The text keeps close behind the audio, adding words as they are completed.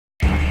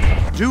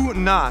Do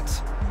not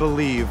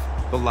believe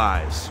the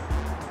lies.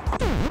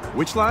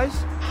 Which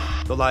lies?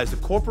 The lies the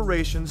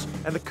corporations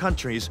and the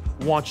countries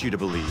want you to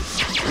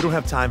believe. We don't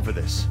have time for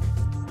this.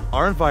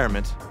 Our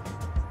environment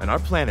and our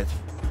planet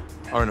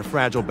are in a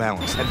fragile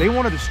balance, and they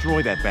want to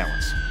destroy that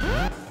balance.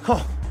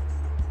 Oh,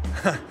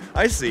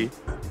 I see.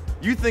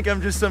 You think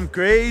I'm just some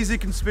crazy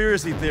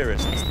conspiracy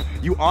theorist.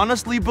 You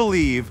honestly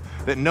believe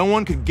that no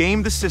one could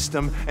game the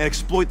system and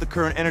exploit the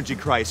current energy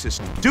crisis.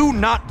 Do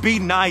not be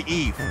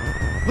naive.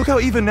 Look how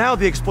even now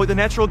they exploit the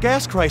natural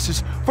gas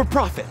crisis for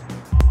profit.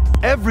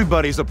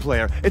 Everybody's a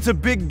player. It's a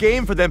big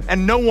game for them,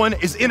 and no one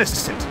is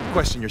innocent.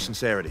 Question your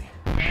sincerity.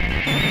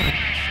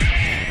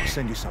 I'll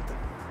send you something.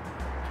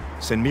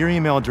 Send me your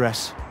email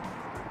address,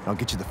 and I'll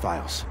get you the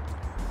files.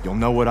 You'll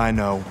know what I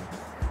know.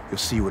 You'll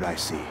see what I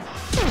see.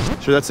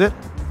 Sure that's it?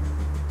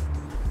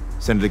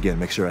 Send it again.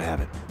 Make sure I have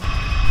it.